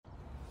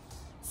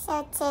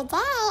So today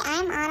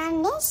I'm on a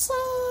mission.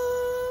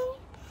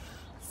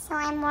 So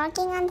I'm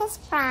working on this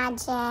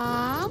project.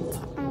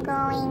 I'm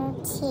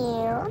going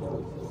to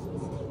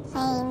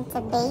paint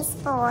the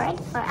baseboard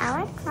for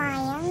our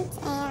client,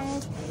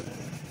 and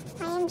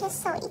I am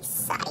just so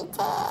excited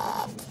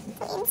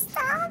to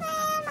install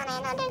them, and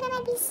I know they're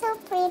gonna be so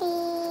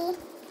pretty.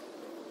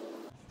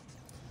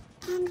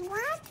 And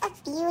what a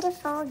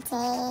beautiful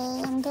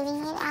day. I'm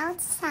doing it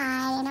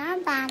outside in our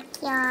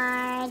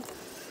backyard.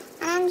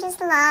 And I'm just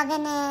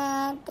loving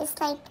it.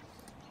 It's like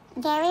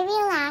very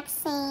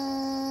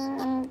relaxing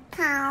and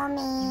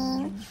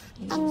calming.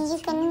 And you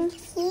can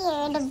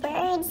hear the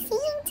birds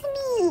singing to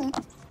me.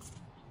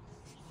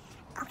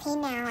 Okay,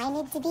 now I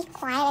need to be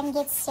quiet and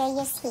get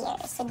serious here.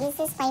 So this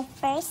is my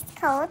first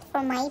coat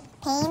for my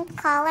paint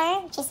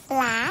color, which is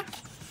black.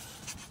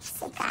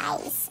 So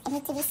guys, I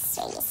need to be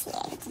serious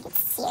here. I need to get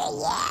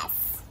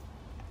serious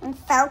and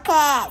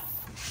focus.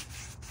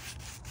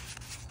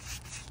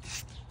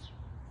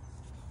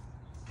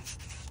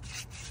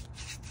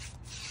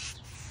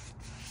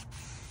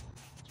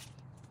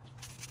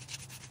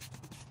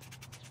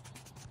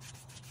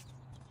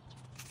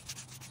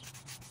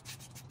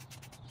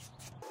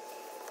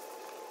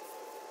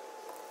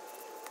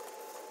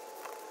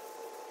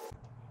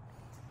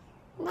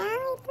 Now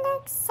it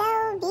looks so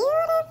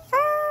beautiful.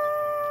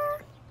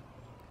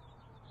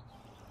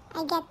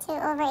 I get too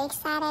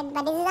overexcited,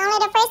 but this is only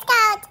the first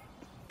coat.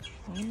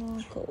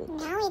 Okay.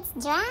 Now it's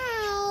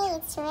dry.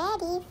 It's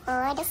ready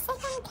for the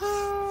second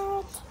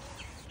coat.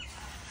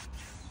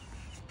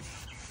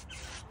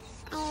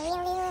 I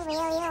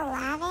really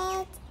love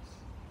it.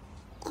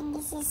 And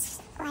this is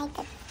like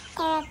a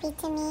therapy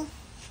to me.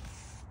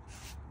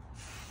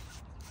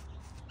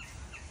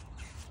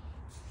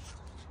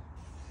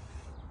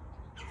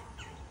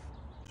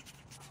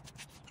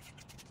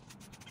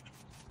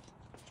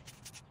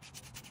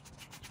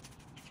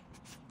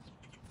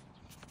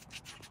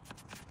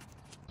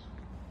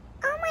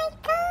 Oh my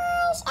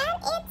gosh,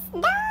 and it's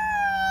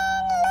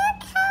done! Look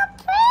how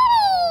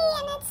pretty!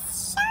 And it's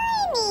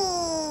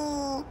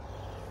shiny!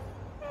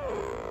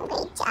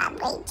 Great job,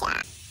 great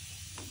job.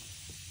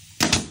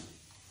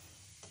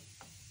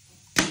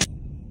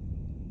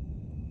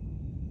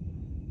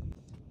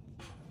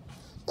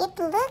 It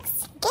looks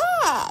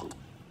good!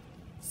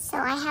 So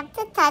I have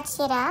to touch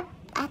it up.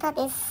 I thought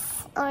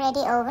it's already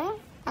over,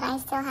 but I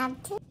still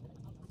have to.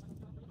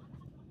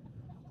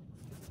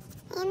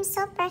 I am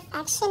so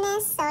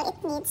perfectionist, so it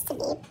needs to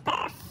be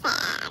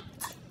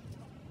perfect.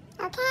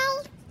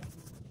 Okay?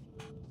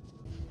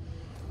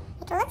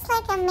 It looks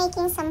like I'm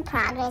making some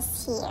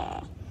progress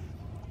here.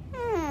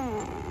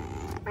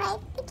 Right,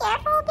 be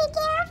careful, be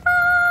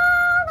careful!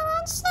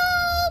 Don't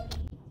shake!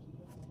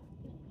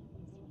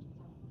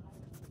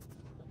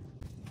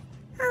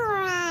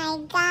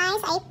 Alright,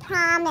 guys, I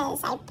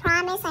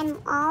promise I'm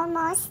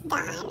almost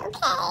done,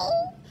 okay?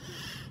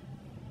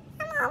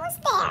 I'm almost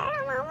there,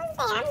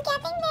 I'm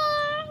getting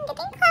there, I'm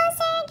getting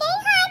closer,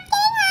 getting hot.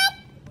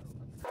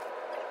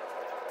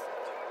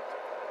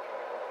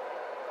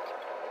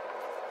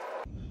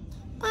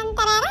 Dun, dun,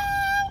 dun, dun,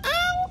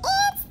 and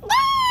it's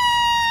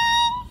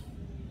done!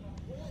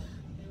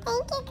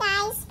 Thank you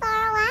guys for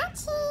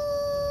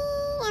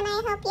watching, and I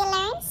hope you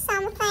learned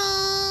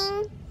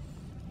something.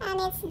 And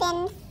it's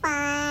been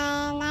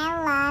fun, I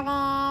love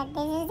it.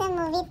 This is the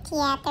movie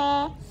theater.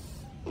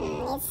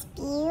 It's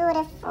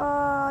beautiful.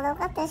 Look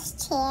at those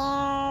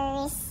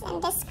chairs. And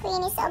the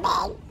screen is so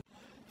big.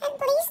 And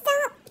please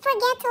don't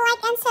forget to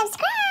like and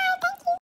subscribe.